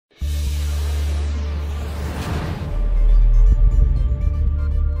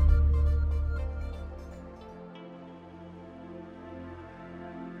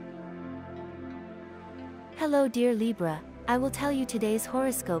Hello dear Libra, I will tell you today's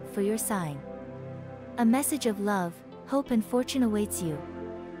horoscope for your sign. A message of love, hope and fortune awaits you.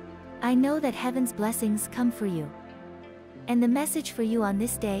 I know that heaven's blessings come for you. And the message for you on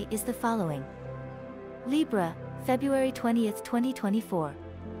this day is the following. Libra, February 20th, 2024.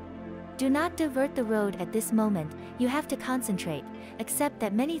 Do not divert the road at this moment, you have to concentrate, accept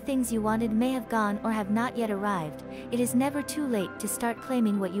that many things you wanted may have gone or have not yet arrived. It is never too late to start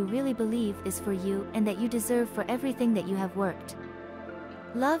claiming what you really believe is for you and that you deserve for everything that you have worked.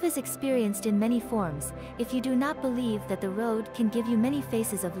 Love is experienced in many forms. If you do not believe that the road can give you many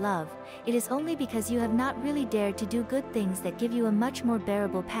faces of love, it is only because you have not really dared to do good things that give you a much more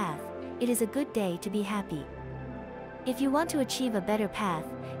bearable path. It is a good day to be happy. If you want to achieve a better path,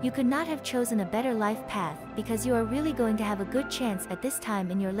 you could not have chosen a better life path because you are really going to have a good chance at this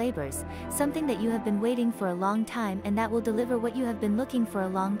time in your labors, something that you have been waiting for a long time and that will deliver what you have been looking for a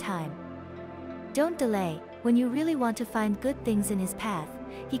long time. Don't delay. When you really want to find good things in his path,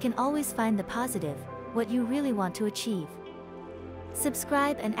 he can always find the positive, what you really want to achieve.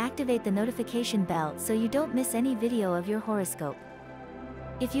 Subscribe and activate the notification bell so you don't miss any video of your horoscope.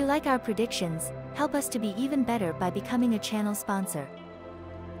 If you like our predictions, help us to be even better by becoming a channel sponsor.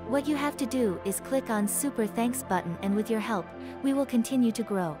 What you have to do is click on Super Thanks button, and with your help, we will continue to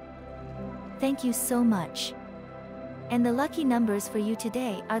grow. Thank you so much. And the lucky numbers for you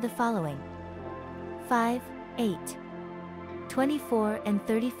today are the following: 5, 8, 24 and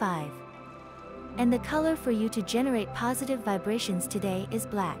 35. And the color for you to generate positive vibrations today is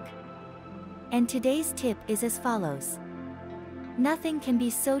black. And today's tip is as follows. Nothing can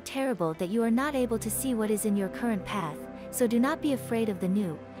be so terrible that you are not able to see what is in your current path, so do not be afraid of the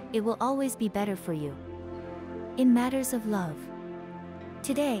new, it will always be better for you. In matters of love,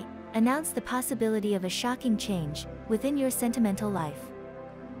 today, announce the possibility of a shocking change within your sentimental life.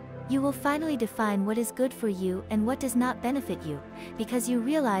 You will finally define what is good for you and what does not benefit you, because you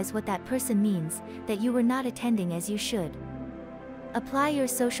realize what that person means, that you were not attending as you should. Apply your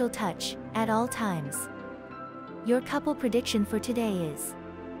social touch at all times. Your couple prediction for today is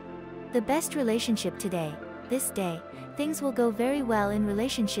the best relationship today. This day, things will go very well in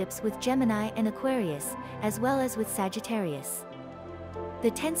relationships with Gemini and Aquarius, as well as with Sagittarius. The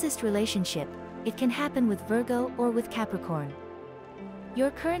tensest relationship, it can happen with Virgo or with Capricorn.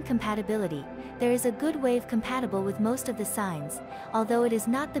 Your current compatibility, there is a good wave compatible with most of the signs, although it is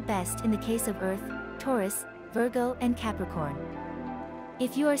not the best in the case of Earth, Taurus, Virgo and Capricorn.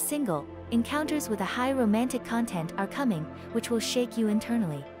 If you are single, encounters with a high romantic content are coming, which will shake you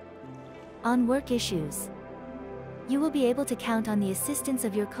internally. On work issues, you will be able to count on the assistance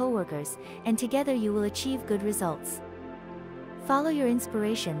of your coworkers, and together you will achieve good results. Follow your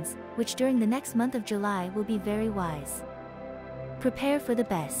inspirations, which during the next month of July will be very wise. Prepare for the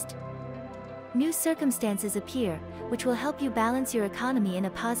best. New circumstances appear, which will help you balance your economy in a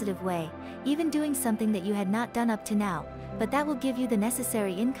positive way, even doing something that you had not done up to now, but that will give you the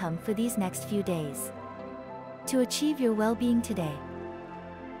necessary income for these next few days. To achieve your well-being today,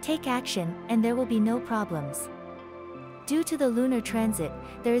 take action, and there will be no problems. Due to the lunar transit,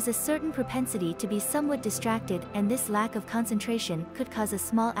 there is a certain propensity to be somewhat distracted, and this lack of concentration could cause a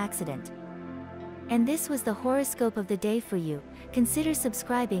small accident. And this was the horoscope of the day for you. Consider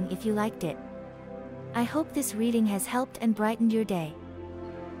subscribing if you liked it. I hope this reading has helped and brightened your day.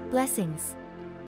 Blessings.